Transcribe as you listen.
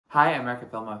Hi, I'm Eric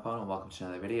at Film on My Phone and welcome to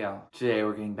another video. Today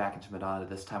we're getting back into Madonna,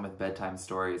 this time with Bedtime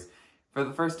Stories. For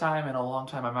the first time in a long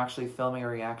time, I'm actually filming a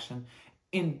reaction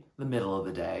in the middle of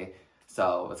the day.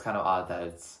 So it's kind of odd that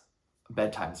it's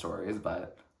Bedtime Stories,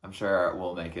 but I'm sure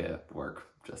we'll make it work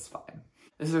just fine.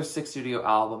 This is her sixth studio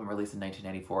album released in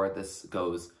 1994. This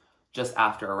goes just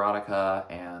after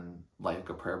Erotica and Like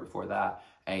a Prayer before that.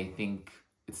 And I think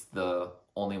it's the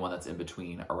only one that's in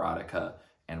between Erotica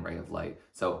and Ray of Light.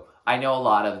 So I know a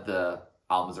lot of the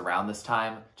albums around this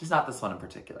time, just not this one in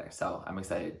particular. So I'm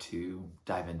excited to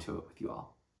dive into it with you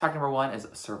all. Track number one is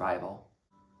Survival.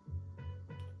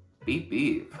 Beep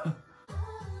beep.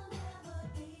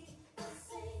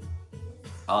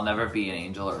 I'll never be an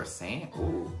angel or a saint.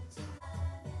 Ooh.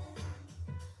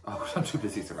 Oh, I'm too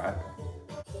busy surviving.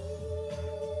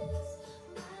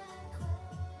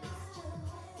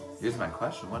 Here's my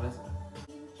question, what is it?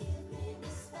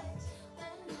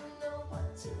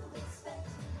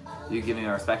 You give me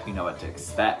respect, you know what to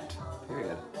expect,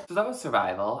 period. So that was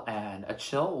Survival, and a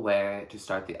chill way to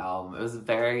start the album. It was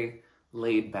very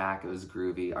laid back, it was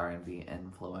groovy, R&B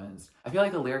influenced. I feel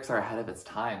like the lyrics are ahead of its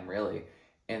time, really,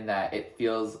 in that it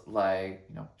feels like,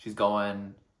 you know, she's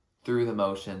going through the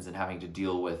motions and having to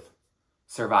deal with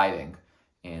surviving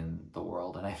in the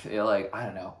world. And I feel like, I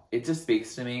don't know, it just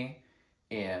speaks to me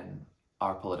in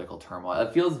our political turmoil.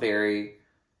 It feels very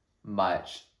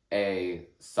much a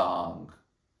song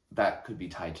that could be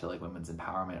tied to like women's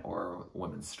empowerment or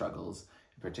women's struggles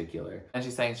in particular. And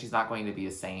she's saying she's not going to be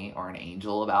a saint or an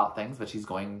angel about things, but she's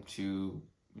going to,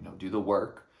 you know, do the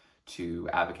work to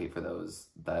advocate for those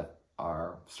that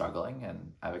are struggling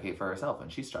and advocate for herself when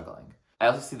she's struggling. I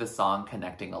also see the song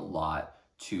connecting a lot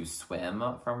to Swim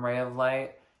from Ray of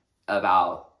Light,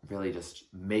 about really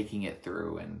just making it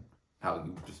through and how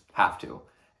you just have to.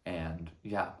 And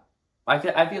yeah, I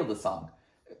feel the song.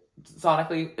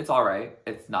 Sonically, it's alright.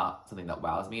 It's not something that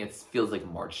wows me. It feels like a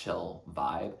more chill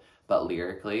vibe. But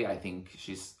lyrically, I think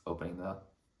she's opening the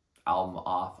album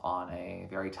off on a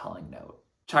very telling note.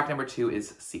 Track number two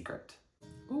is Secret.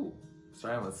 Ooh,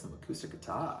 starting with some acoustic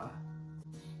guitar.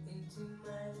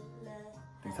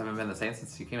 Things haven't been the same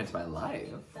since you came into my life.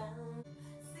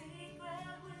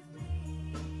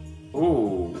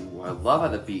 Ooh, I love how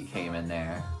the beat came in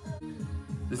there.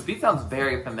 This beat sounds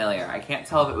very familiar. I can't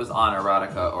tell if it was on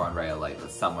Erotica or on Ray of Light, but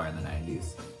somewhere in the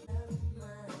 90s.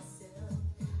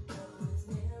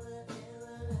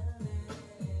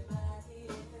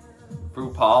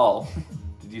 RuPaul.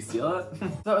 Did you steal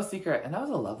it? That was Secret, and that was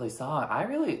a lovely song. I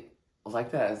really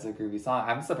like that as a groovy song.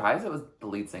 I'm surprised it was the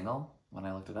lead single when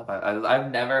I looked it up.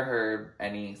 I've never heard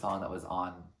any song that was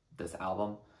on this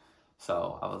album,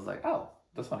 so I was like, oh,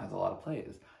 this one has a lot of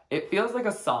plays. It feels like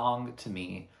a song to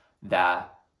me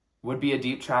that would be a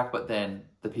deep track, but then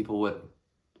the people would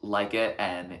like it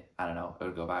and, I don't know, it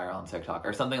would go viral on TikTok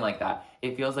or something like that.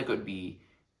 It feels like it would be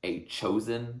a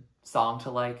chosen song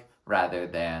to like rather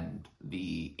than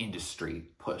the industry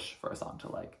push for a song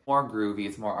to like. More groovy,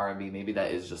 it's more R&B. Maybe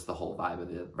that is just the whole vibe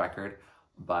of the record,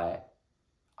 but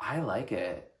I like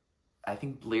it. I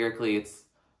think lyrically it's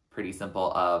pretty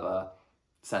simple, of a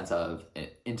sense of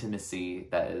intimacy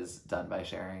that is done by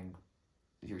sharing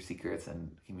your secrets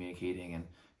and communicating and,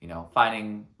 you know,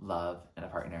 finding love in a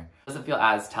partner. It doesn't feel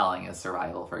as telling as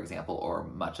Survival, for example, or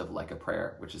much of Like a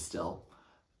Prayer, which is still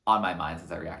on my mind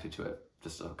since I reacted to it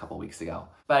just a couple weeks ago.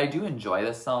 But I do enjoy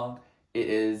this song. It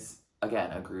is,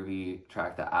 again, a groovy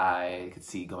track that I could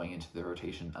see going into the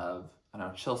rotation of, I don't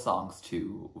know, chill songs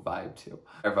to vibe to.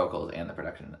 Their vocals and the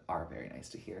production are very nice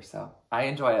to hear, so I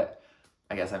enjoy it.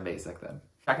 I guess I'm basic then.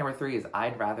 Track number three is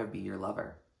I'd Rather Be Your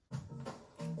Lover.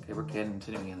 Okay, we're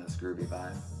continuing in this groovy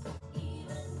vibe.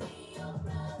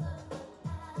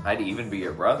 I'd even be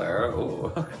your brother.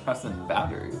 Ooh, crossing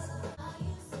boundaries.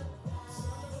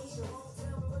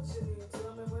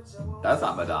 That's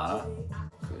not Madonna.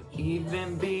 Could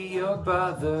even be your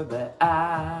brother, but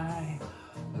I'd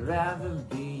rather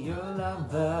be your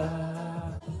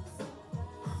lover.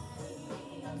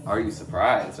 Are you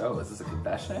surprised? Oh, is this a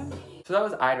confession? So that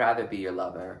was I'd Rather Be Your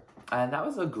Lover. And that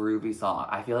was a groovy song.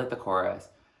 I feel like the chorus,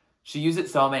 she used it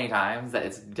so many times that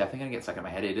it's definitely gonna get stuck in my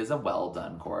head. It is a well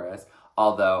done chorus,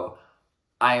 although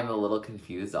I am a little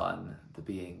confused on the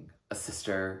being a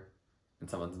sister and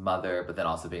someone's mother, but then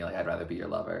also being like, I'd rather be your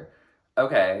lover.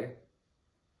 Okay.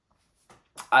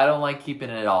 I don't like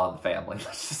keeping it all in the family,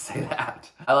 let's just say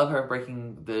that. I love her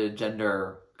breaking the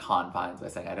gender confines by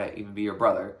saying, I'd even be your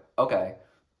brother. Okay.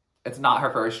 It's not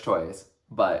her first choice,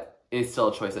 but it's still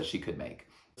a choice that she could make.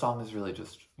 The song is really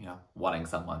just, you know, wanting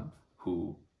someone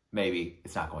who maybe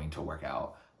it's not going to work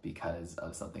out because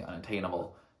of something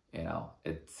unattainable. You know,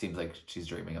 it seems like she's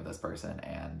dreaming of this person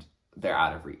and they're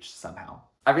out of reach somehow.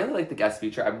 I really like the guest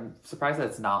feature. I'm surprised that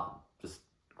it's not just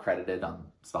credited on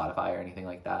Spotify or anything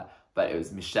like that, but it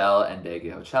was Meshell and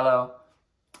Ndegeocello.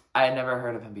 I had never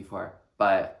heard of him before,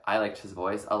 but I liked his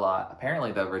voice a lot.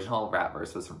 Apparently the original rap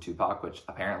verse was from Tupac, which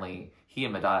apparently he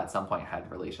and Madonna at some point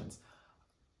had relations.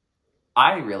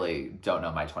 I really don't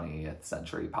know my 20th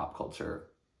century pop culture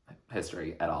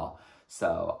history at all.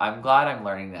 So I'm glad I'm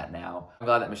learning that now. I'm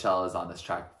glad that Meshell is on this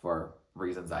track for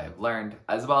reasons I have learned,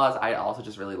 as well as I also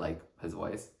just really like his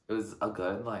voice. It was a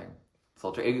good, like,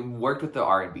 sultry. It worked with the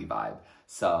R&B vibe.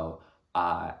 So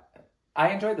I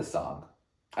enjoyed the song.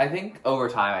 I think over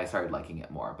time I started liking it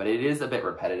more, but it is a bit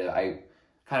repetitive. I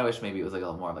kind of wish maybe it was like a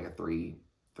little more of like a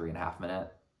 3.5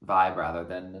 minute vibe rather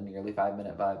than a nearly 5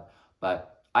 minute vibe,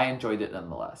 but I enjoyed it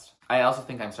nonetheless. I also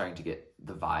think I'm starting to get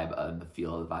the vibe and the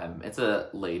feel of the vibe. It's a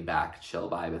laid back, chill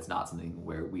vibe. It's not something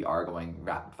where we are going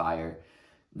rapid fire,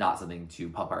 not something to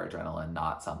pump our adrenaline,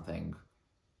 not something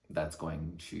that's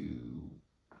going to,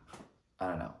 I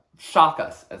don't know, shock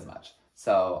us as much.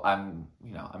 So I'm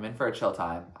in for a chill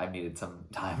time. I've needed some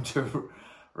time to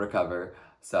recover.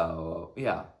 So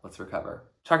yeah, let's recover.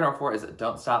 Track number 4 is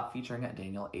Don't Stop featuring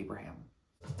Daniel Abraham.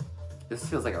 This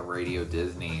feels like a Radio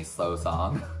Disney slow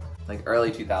song. Like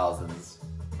early 2000s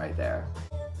right there.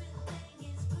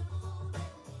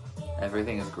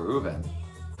 Everything is grooving.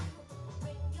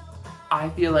 I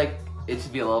feel like it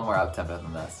should be a little more up-tempo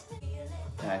than this.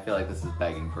 And I feel like this is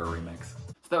begging for a remix.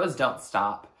 So that was Don't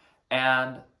Stop.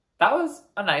 And that was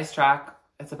a nice track.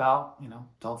 It's about,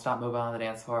 don't stop moving on the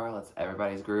dance floor.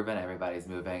 Everybody's grooving, everybody's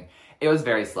moving. It was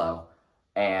very slow.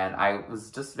 And I was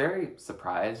just very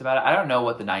surprised about it. I don't know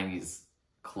what the 90s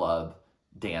club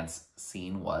dance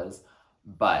scene was,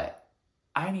 but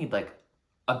I need like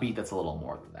a beat that's a little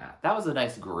more than that. That was a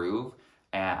nice groove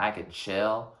and I could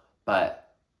chill, but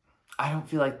I don't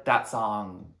feel like that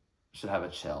song should have a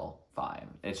chill vibe.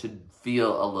 It should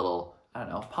feel a little, I don't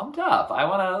know, pumped up. I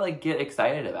want to like get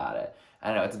excited about it. I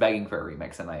don't know, it's begging for a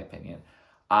remix in my opinion.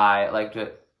 I liked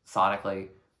it sonically,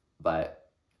 but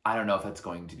I don't know if it's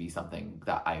going to be something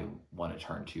that I want to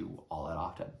turn to all that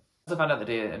often. I also found out that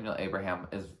Daniel Abraham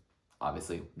is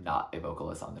obviously not a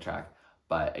vocalist on the track,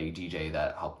 but a DJ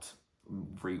that helped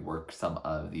rework some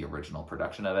of the original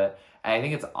production of it. And I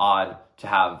think it's odd to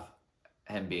have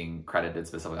him being credited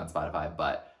specifically on Spotify,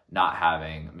 but not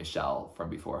having Meshell from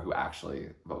before who actually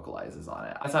vocalizes on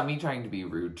it. It's not me trying to be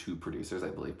rude to producers. I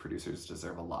believe producers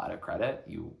deserve a lot of credit.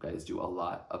 You guys do a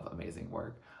lot of amazing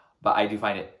work. But I do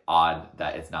find it odd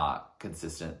that it's not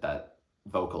consistent that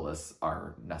vocalists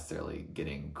are necessarily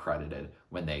getting credited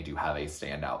when they do have a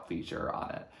standout feature on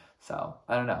it. So,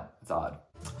 I don't know. It's odd.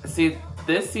 See,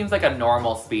 this seems like a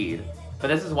normal speed, but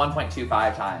this is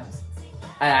 1.25 times.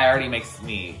 And it already makes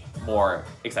me more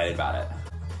excited about it.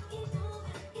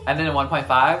 And then in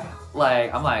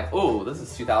 1.5, I'm like, ooh, this is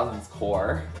 2000s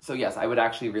core. So yes, I would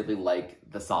actually really like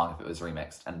the song if it was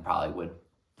remixed and probably would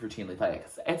routinely play it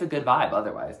because it's a good vibe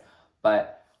otherwise.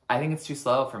 But I think it's too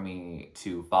slow for me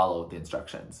to follow the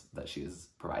instructions that she's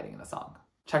providing in the song.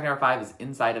 Track number 5 is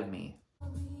Inside of Me.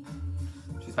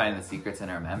 She's finding the secrets in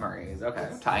her memories. Okay,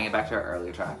 tying it back to her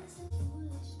earlier track.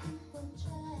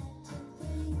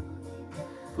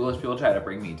 Foolish people try to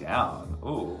bring me down.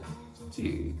 Ooh,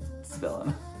 gee,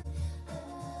 spilling.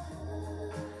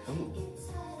 Ooh.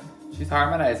 She's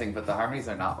harmonizing, but the harmonies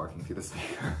are not working through the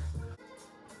speaker.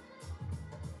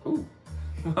 Ooh,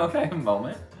 okay,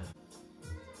 moment.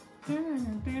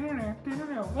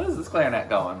 What is this clarinet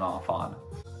going off on?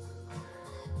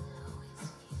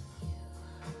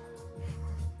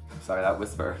 Sorry, that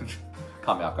whisper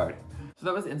caught me off guard. So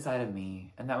that was Inside of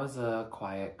Me, and that was a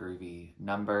quiet, groovy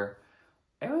number.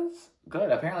 It was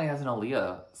good. Apparently it has an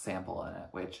Aaliyah sample in it,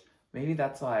 which maybe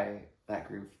that's why that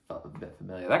groove felt a bit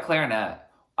familiar. That clarinet,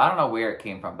 I don't know where it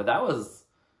came from, but that was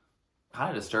kind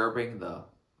of disturbing, the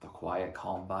quiet,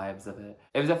 calm vibes of it.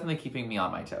 It was definitely keeping me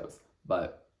on my toes,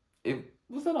 but it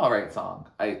was an alright song.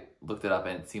 I looked it up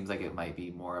and it seems like it might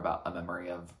be more about a memory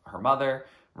of her mother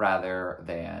rather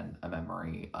than a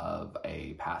memory of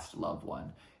a past loved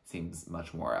one. It seems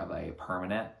much more of a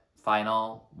permanent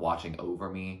final watching over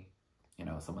me.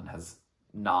 Someone has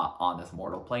not on this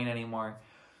mortal plane anymore.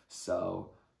 So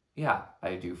yeah,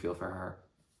 I do feel for her.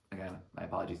 Again, my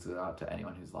apologies go out to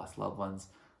anyone who's lost loved ones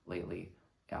lately.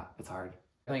 Yeah, it's hard.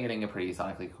 I'm getting a pretty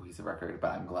sonically cohesive record,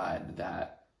 but I'm glad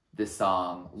that this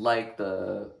song, like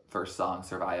the first song,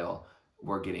 Survival,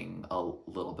 we're getting a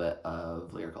little bit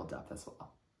of lyrical depth as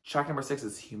well. Track number 6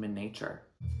 is Human Nature.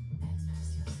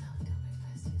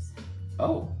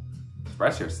 Oh,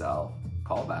 express yourself.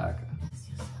 Callback.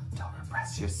 Don't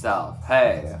repress yourself.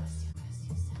 Hey.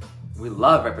 We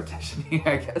love repetition here,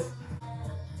 I guess.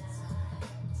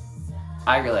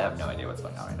 I really have no idea what's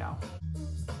going on right now.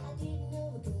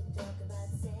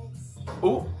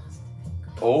 Oh.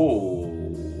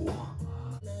 Oh.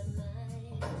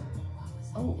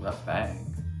 Oh, that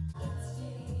bang.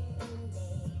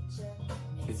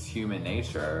 It's human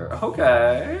nature.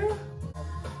 Okay.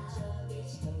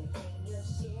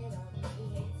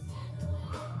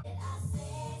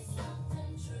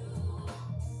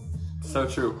 So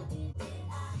true.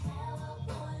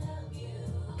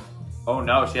 Oh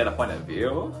no, she had a point of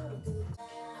view?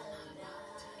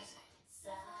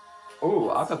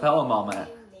 Ooh, acapella moment.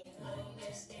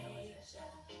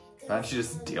 Why don't you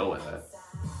just deal with it?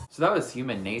 So that was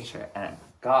human nature, and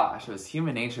gosh, it was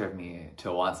human nature of me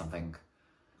to want something.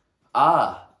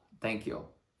 Ah, thank you.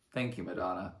 Thank you,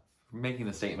 Madonna, for making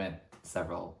the statement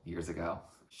several years ago.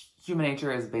 Human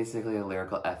nature is basically a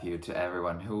lyrical FU to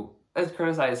everyone who has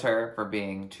criticized her for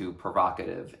being too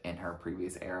provocative in her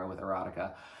previous era with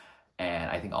erotica.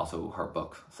 And I think also her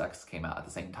book, Sex, came out at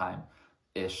the same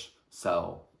time-ish.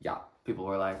 So, yeah, people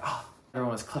were like, oh,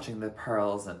 everyone was clutching their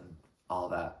pearls and all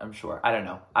that, I'm sure. I don't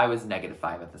know. I was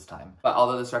 -5 at this time. But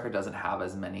although this record doesn't have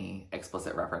as many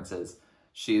explicit references,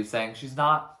 she's saying she's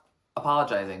not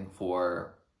apologizing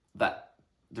for that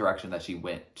direction that she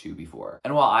went to before.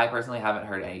 And while I personally haven't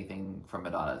heard anything from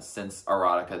Madonna since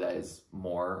erotica that is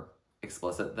more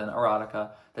explicit than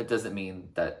erotica, that doesn't mean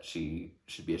that she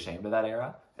should be ashamed of that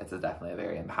era. It's definitely a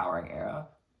very empowering era,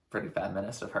 pretty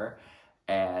feminist of her.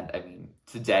 And I mean,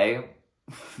 today,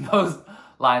 those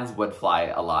lines would fly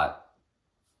a lot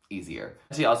easier.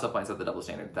 She also points out the double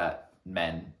standard that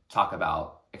men talk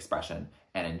about expression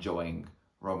and enjoying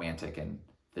romantic and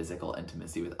physical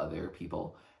intimacy with other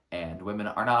people, and women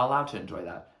are not allowed to enjoy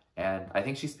that. And I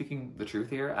think she's speaking the truth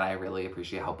here, and I really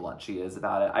appreciate how blunt she is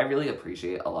about it. I really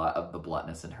appreciate a lot of the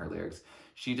bluntness in her lyrics.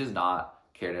 She does not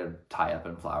care to tie up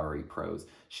in flowery prose.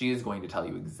 She is going to tell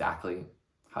you exactly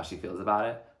how she feels about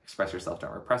it. Express yourself,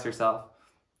 don't repress yourself.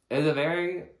 It is a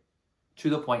very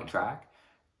to-the-point track,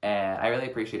 and I really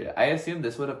appreciate it. I assume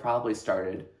this would have probably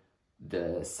started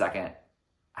the second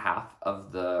half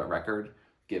of the record,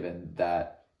 given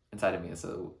that Inside of Me is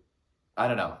so... I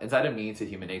don't know. Inside of Me to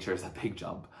Human Nature is a big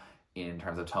jump in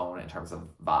terms of tone, in terms of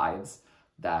vibes,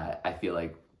 that I feel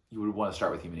like you would want to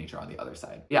start with Human Nature on the other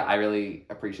side. Yeah, I really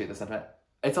appreciate the sentiment.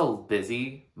 It's a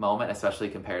busy moment, especially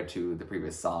compared to the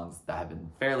previous songs that have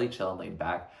been fairly chill and laid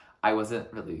back. I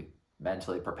wasn't really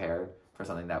mentally prepared for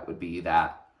something that would be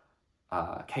that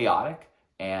chaotic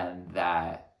and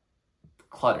that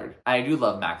cluttered. I do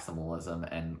love maximalism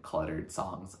and cluttered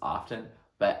songs often,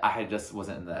 but I just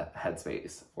wasn't in the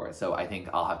headspace for it. So I think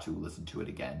I'll have to listen to it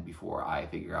again before I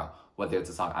figure out whether it's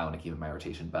a song I want to keep in my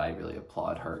rotation. But I really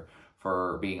applaud her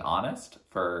for being honest,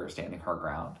 for standing her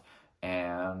ground,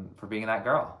 and for being that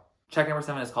girl. Track number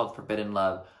 7 is called Forbidden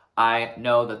Love. I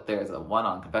know that there's a one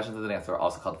on Confessions of the Dancer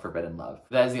also called Forbidden Love.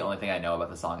 That is the only thing I know about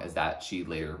the song, is that she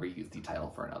later reused the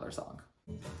title for another song.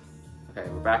 Okay,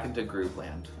 we're back into groove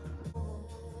land.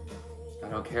 I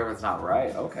don't care if it's not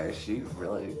right. Okay, she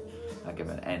really not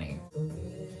giving any.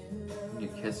 You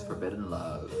kiss Forbidden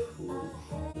Love. Ooh.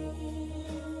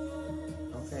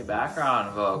 Okay,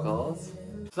 background vocals.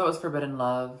 So it was Forbidden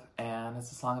Love, and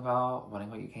it's a song about wanting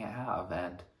what you can't have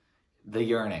and the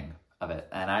yearning of it.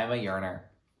 And I'm a yearner,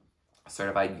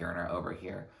 certified yearner over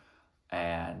here.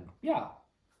 And yeah,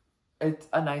 it's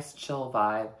a nice chill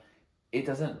vibe. It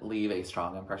doesn't leave a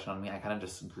strong impression on me. I kind of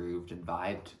just grooved and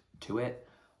vibed to it.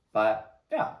 But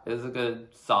yeah, it is a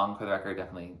good song for the record.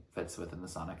 Definitely fits within the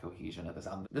sonic cohesion of this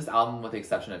album. This album, with the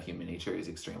exception of Human Nature, is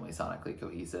extremely sonically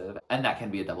cohesive. And that can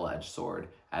be a double-edged sword,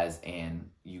 as in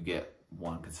you get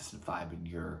one consistent vibe and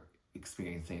you're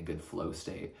experiencing a good flow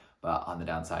state. But on the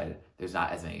downside, there's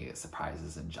not as many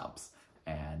surprises and jumps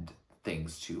and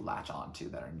things to latch onto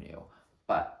that are new.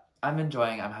 But I'm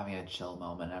enjoying, I'm having a chill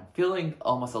moment. I'm feeling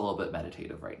almost a little bit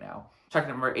meditative right now. Track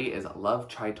number 8 is Love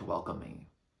Tried to Welcome Me.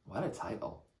 What a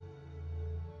title.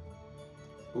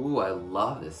 Ooh, I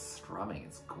love this strumming.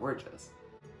 It's gorgeous.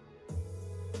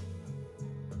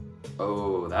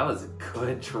 Oh, that was a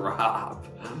good drop.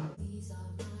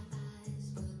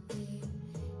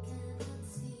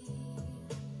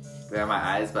 They are my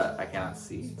eyes, but I cannot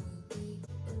see.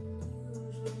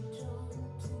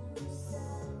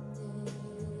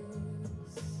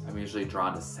 I'm usually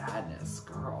drawn to sadness,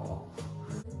 girl.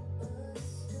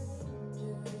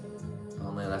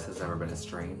 Loneliness has never been a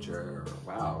stranger.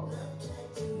 Wow.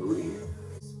 Moody.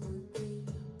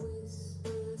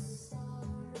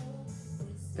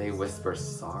 They whisper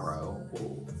sorrow.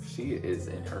 Ooh, she is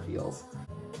in her feels.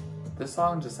 This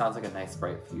song just sounds like a nice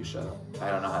bright fuchsia.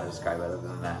 I don't know how to describe it other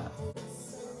than that.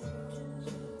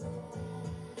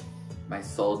 My My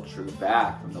soul drew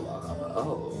back from the welcome.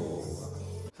 Oh.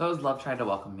 So it was Love Tried to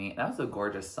Welcome Me, and that was a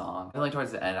gorgeous song. And like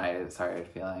towards the end, I started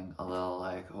feeling a little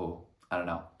like, oh, I don't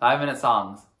know. 5-minute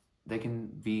songs, they can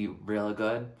be really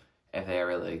good if they are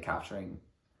really capturing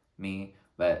me,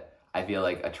 but I feel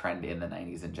like a trend in the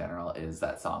 90s in general is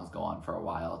that songs go on for a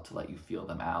while to let you feel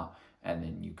them out, and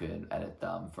then you could edit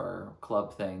them for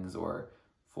club things or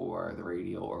for the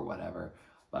radio or whatever.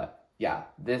 But yeah,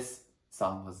 this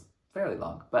song was fairly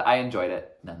long, but I enjoyed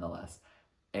it nonetheless.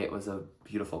 It was a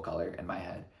beautiful color in my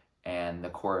head, and the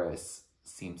chorus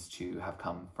seems to have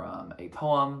come from a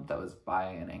poem that was by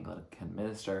an Anglican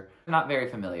minister I'm not very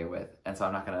familiar with, and so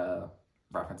I'm not going to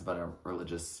reference a bunch of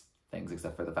religious things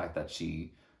except for the fact that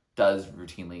she does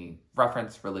routinely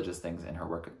reference religious things in her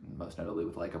work, most notably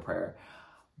with Like a Prayer.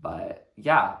 But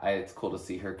yeah, it's cool to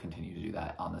see her continue to do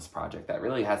that on this project that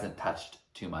really hasn't touched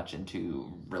too much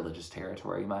into religious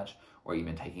territory much, or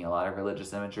even taking a lot of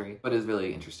religious imagery, but it's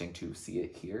really interesting to see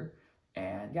it here.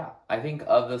 And yeah, I think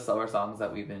of the slower songs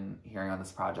that we've been hearing on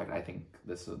this project, I think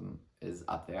this one is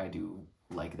up there. I do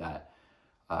like that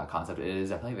concept. It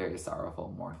is definitely very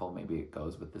sorrowful, mournful. Maybe it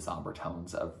goes with the somber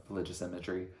tones of religious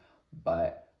imagery,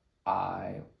 but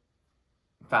I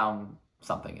found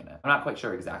something in it. I'm not quite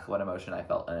sure exactly what emotion I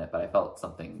felt in it, but I felt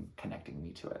something connecting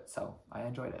me to it, so I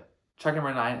enjoyed it. Track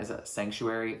number 9 is a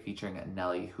Sanctuary featuring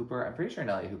Nellie Hooper. I'm pretty sure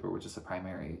Nellie Hooper was just a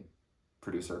primary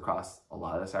producer across a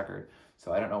lot of this record,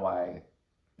 so I don't know why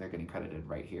they're getting credited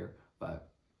right here,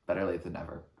 but better late than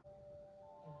never.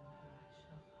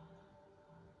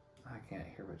 I can't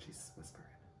hear what she's whispering.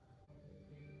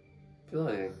 I feel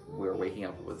like we're waking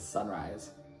up with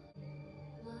sunrise.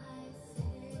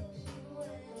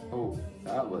 Oh,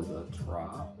 that was a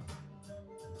drop.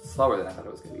 Slower than I thought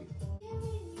it was gonna be.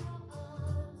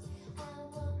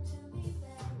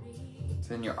 It's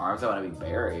in your arms, I want to be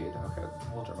buried. Okay,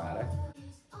 a little dramatic.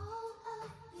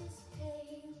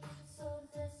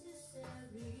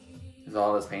 Is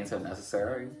all this pain so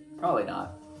necessary? Probably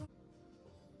not.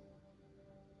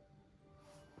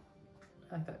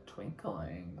 I like that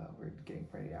twinkling, but we're getting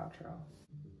pretty outro.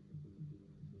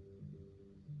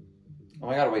 Oh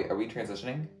my god, wait, are we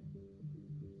transitioning?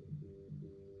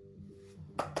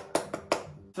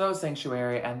 So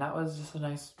Sanctuary, and that was just a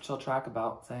nice chill track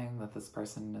about saying that this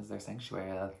person is their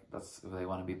sanctuary, that's who they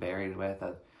want to be buried with,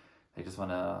 that they just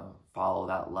want to follow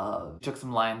that love. Took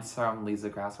some lines from Leaves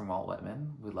of Grass from Walt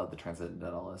Whitman. We love the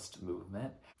Transcendentalist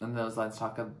movement. And those lines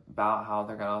talk about how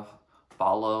they're going to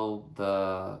follow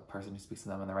the person who speaks to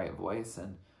them in the right voice,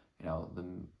 and, you know, the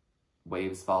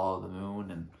waves follow the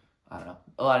moon, and I don't know,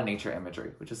 a lot of nature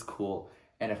imagery, which is cool,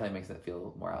 and definitely makes it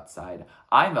feel more outside.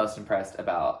 I'm most impressed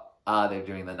about they're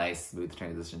doing the nice smooth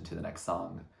transition to the next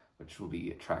song, which will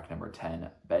be track number 10,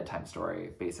 Bedtime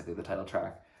Story, basically the title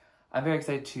track. I'm very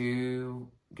excited to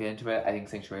get into it. I think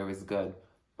Sanctuary was good,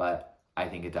 but I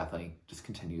think it definitely just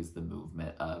continues the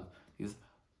movement of these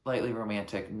lightly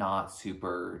romantic, not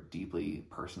super deeply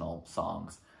personal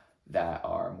songs that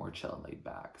are more chill and laid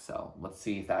back. So let's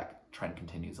see if that trend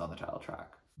continues on the title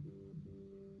track.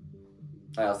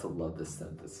 I also love this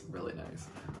synth, it's really nice.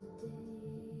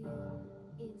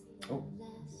 Oh.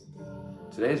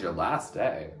 Today's your last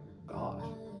day. Gosh.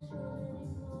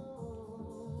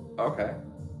 Okay.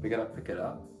 Pick it up, pick it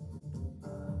up.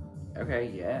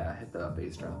 Okay, yeah, hit the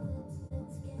bass drum.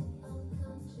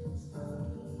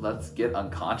 Let's get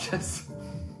unconscious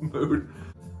mood.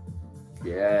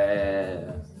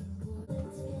 Yeah.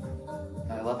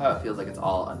 I love how it feels like it's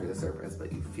all under the surface,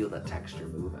 but you feel the texture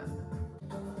moving.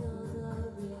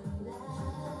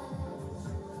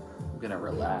 I'm gonna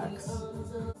relax.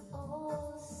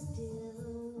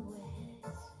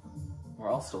 We're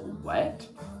all still wet?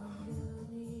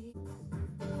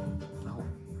 No.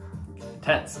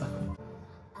 Tense.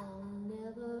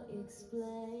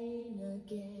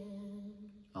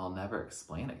 I'll never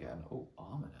explain again. Oh,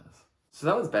 ominous. So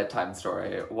that was Bedtime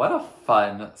Story. What a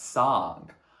fun song.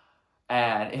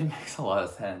 And it makes a lot of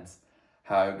sense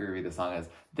how groovy the song is.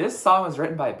 This song was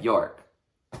written by Bjork.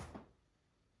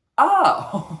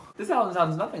 Oh! This album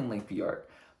sounds nothing like Bjork.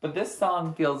 But this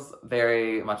song feels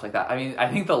very much like that. I mean, I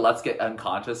think the Let's Get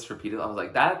Unconscious repeated, I was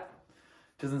like, that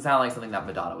doesn't sound like something that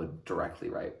Madonna would directly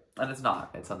write. And it's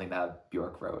not. It's something that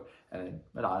Bjork wrote. And then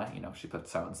Madonna, you know, she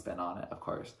puts her own spin on it, of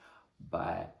course.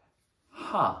 But,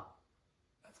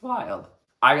 that's wild.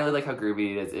 I really like how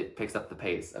groovy it is. It picks up the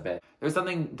pace a bit. There's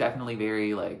something definitely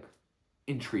very, like,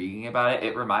 intriguing about it.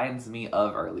 It reminds me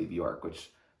of early Bjork,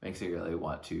 which makes me really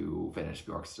want to finish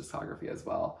Bjork's discography as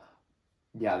well.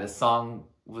 Yeah, this song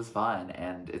was fun,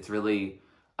 and it's really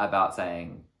about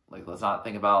saying, like, let's not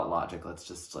think about logic. Let's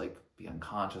just, like, be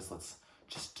unconscious. Let's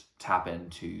just tap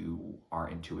into our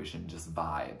intuition, just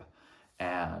vibe.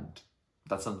 And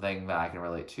that's something that I can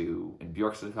relate to in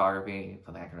Bjork's discography,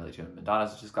 something I can relate to in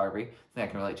Madonna's discography, something I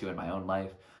can relate to in my own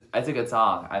life. It's a good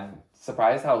song. I'm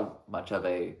surprised how much of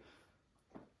a,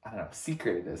 I don't know,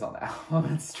 secret it is on the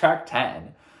album. It's track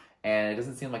 10, and it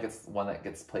doesn't seem like it's one that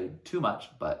gets played too much,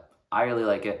 but I really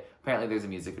like it. Apparently there's a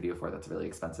music video for it that's really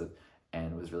expensive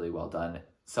and was really well done.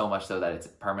 So much so that it's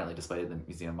permanently displayed in the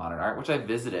Museum of Modern Art, which I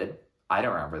visited. I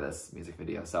don't remember this music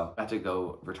video, so I have to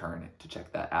go return to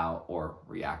check that out or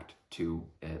react to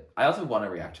it. I also want to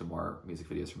react to more music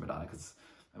videos from Madonna because,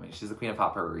 I mean, she's the queen of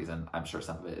pop for a reason. I'm sure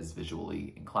some of it is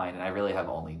visually inclined, and I really have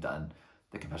only done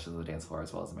The Confessions of the Dance Floor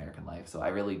as well as American Life, so I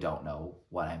really don't know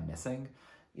what I'm missing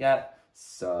yet.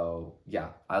 So yeah,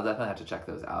 I'll definitely have to check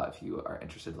those out. If you are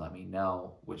interested, let me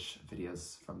know which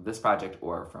videos from this project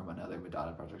or from another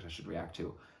Madonna project I should react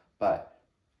to. But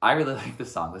I really like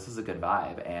this song. This is a good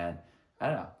vibe, and I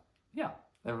don't know. Yeah,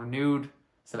 it renewed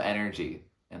some energy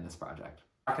in this project.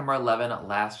 Track number 11,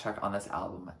 last track on this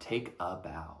album, Take a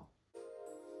Bow.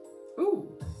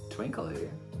 Ooh, twinkly.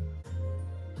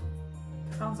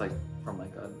 Sounds like from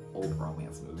like an old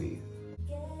romance movie.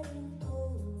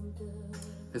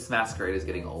 This masquerade is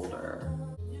getting older.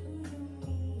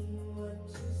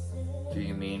 Do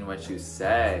you mean what you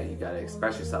say? You gotta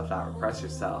express yourself, not repress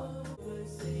yourself.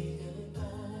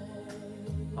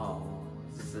 Oh,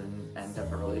 this is an end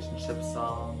of a relationship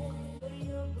song.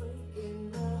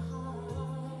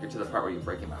 You're to the part where you're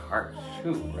breaking my heart.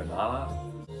 Shoot, Madonna.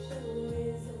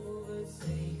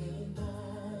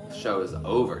 The show is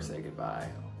over, say goodbye.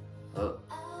 Ugh.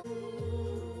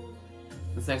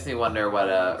 This makes me wonder what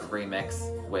a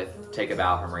remix with Take a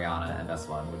Bow from Rihanna and this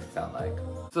one would sound like.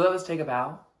 So that was Take a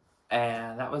Bow,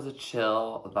 and that was a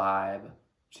chill vibe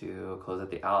to close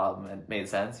out the album. It made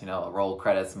sense, you know, a roll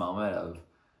credits moment of,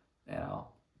 you know,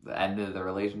 the end of the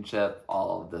relationship,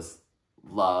 all of this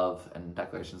love and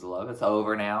declarations of love. It's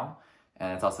over now,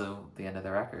 and it's also the end of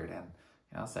the record and,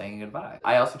 you know, saying goodbye.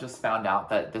 I also just found out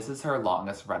that this is her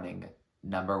longest running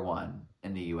 #1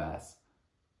 in the US.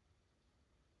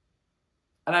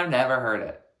 And I've never heard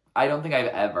it. I don't think I've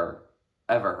ever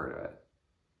heard of it.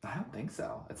 I don't think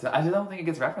so. I don't think it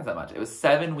gets referenced that much. It was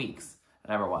 7 weeks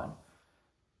at #1.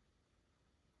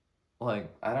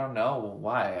 Like, I don't know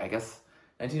why. I guess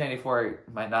 1994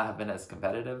 might not have been as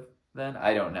competitive then.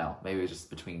 I don't know. Maybe it was just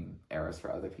between eras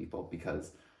for other people,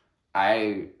 because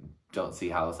I don't see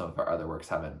how some of our other works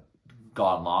haven't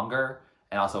gone longer,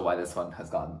 and also why this one has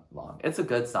gone long. It's a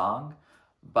good song,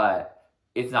 but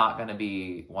it's not going to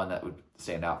be one that would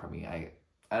stand out for me. I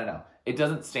don't know. It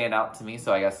doesn't stand out to me,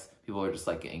 so I guess people are just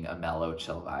like getting a mellow,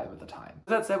 chill vibe at the time.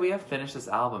 That said, we have finished this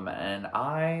album, and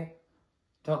I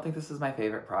don't think this is my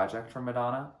favorite project from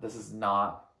Madonna. This is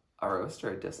not a roast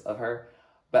or a diss of her,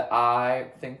 but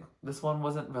I think this one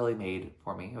wasn't really made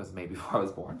for me. It was made before I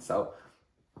was born, so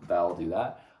that'll do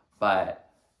that. But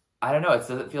I don't know. It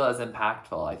doesn't feel as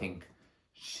impactful. I think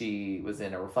she was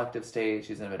in a reflective state.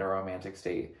 She's in a romantic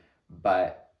state.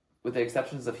 But with the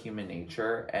exceptions of Human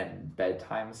Nature and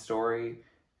Bedtime Story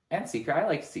and Secret, I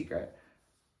like Secret.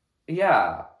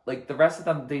 Yeah, like the rest of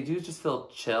them, they do just feel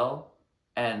chill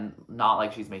and not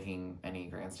like she's making any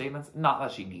grand statements. Not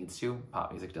that she needs to.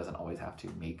 Pop music doesn't always have to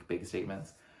make big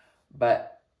statements.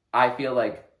 But I feel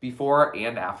like before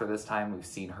and after this time, we've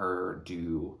seen her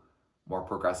do more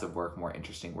progressive work, more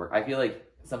interesting work. I feel like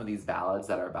some of these ballads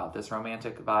that are about this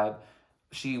romantic vibe,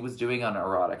 she was doing on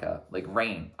erotica, like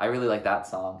Rain. I really like that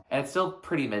song. And it's still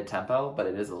pretty mid-tempo, but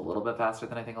it is a little bit faster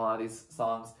than I think a lot of these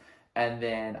songs. And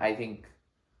then I think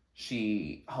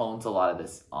she hones a lot of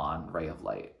this on Ray of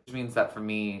Light, which means that for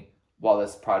me, while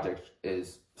this project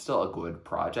is still a good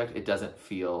project, it doesn't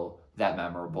feel that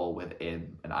memorable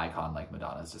within an icon like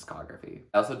Madonna's discography.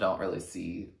 I also don't really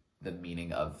see the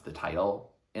meaning of the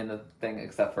title in the thing,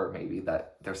 except for maybe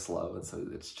that they're slow and so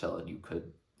it's chill and you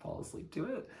could fall asleep to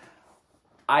it.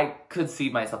 I could see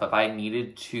myself, if I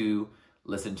needed to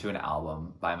listen to an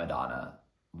album by Madonna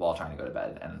while trying to go to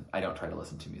bed, and I don't try to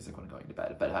listen to music when going to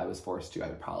bed, but if I was forced to, I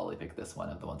would probably pick this one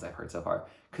of the ones I've heard so far,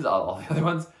 because all the other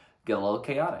ones get a little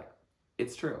chaotic.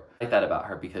 It's true. I like that about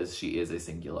her because she is a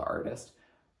singular artist.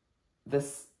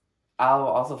 This album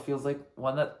also feels like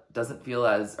one that doesn't feel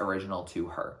as original to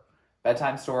her.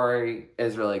 Bedtime Story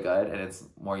is really good, and it's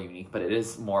more unique, but it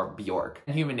is more Bjork.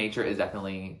 Human Nature is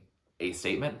definitely a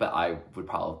statement, but I would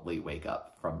probably wake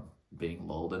up from being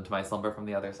lulled into my slumber from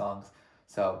the other songs.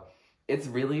 So it's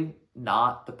really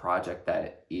not the project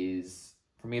that is,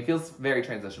 for me, it feels very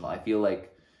transitional. I feel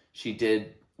like she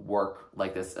did work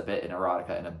like this a bit in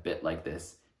Erotica and a bit like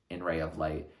this in Ray of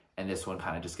Light, and this one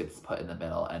kind of just gets put in the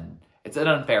middle, and it's an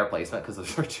unfair placement because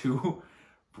those are two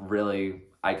really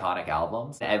iconic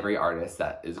albums. Every artist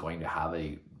that is going to have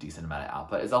a decent amount of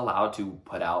output is allowed to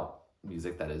put out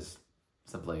music that is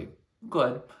simply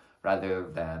good rather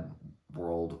than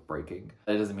world breaking.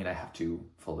 That doesn't mean I have to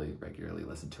fully regularly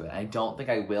listen to it. I don't think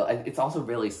I will. It's also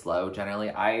really slow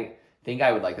generally. I think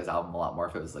I would like this album a lot more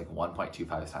if it was like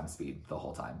 1.25 times speed the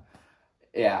whole time.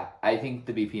 Yeah, I think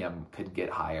the BPM could get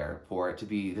higher for it to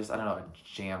be just, I don't know, a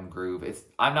jam groove.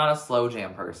 I'm not a slow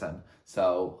jam person,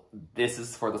 so this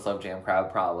is for the slow jam crowd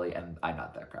probably, and I'm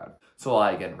not that crowd. So while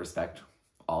I again respect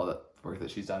all the work that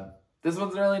she's done, this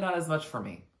one's really not as much for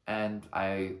me, and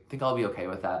I think I'll be okay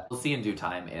with that. We'll see in due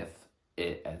time if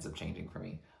it ends up changing for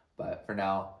me, but for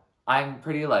now, I'm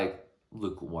pretty like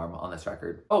lukewarm on this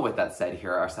record. Oh, with that said,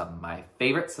 here are some of my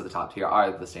favorites. So the top tier are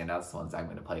the standouts, the ones I'm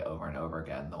going to play over and over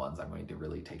again, the ones I'm going to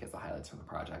really take as the highlights from the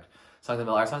project. Songs in the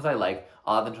middle are songs I like.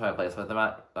 I'll add them to my playlist, but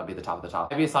that'll be the top of the top.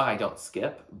 Maybe a song I don't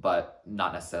skip, but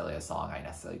not necessarily a song I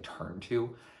necessarily turn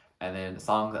to. And then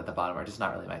songs at the bottom are just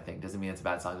not really my thing. Doesn't mean it's a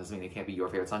bad song, doesn't mean it can't be your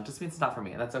favorite song, just means it's not for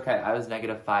me, and that's okay. I was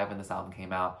 -5 when this album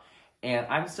came out, and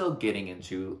I'm still getting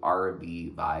into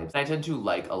R&B vibes. I tend to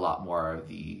like a lot more of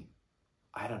the,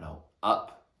 I don't know,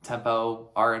 up-tempo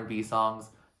R&B songs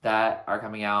that are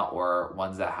coming out, or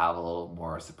ones that have a little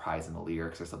more surprise in the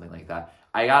lyrics or something like that.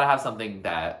 I gotta have something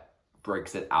that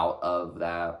breaks it out of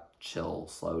that chill,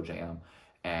 slow jam,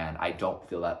 and I don't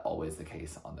feel that always the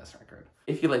case on this record.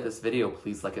 If you like this video,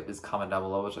 please like it, please comment down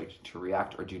below what you'd like to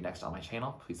react or do next on my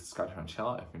channel. Please subscribe to my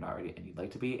channel if you're not already and you'd like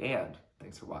to be, and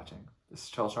thanks for watching. This is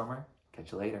TurtleStormer.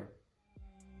 Catch you later.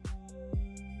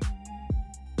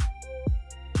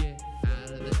 Get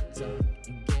out of the zone.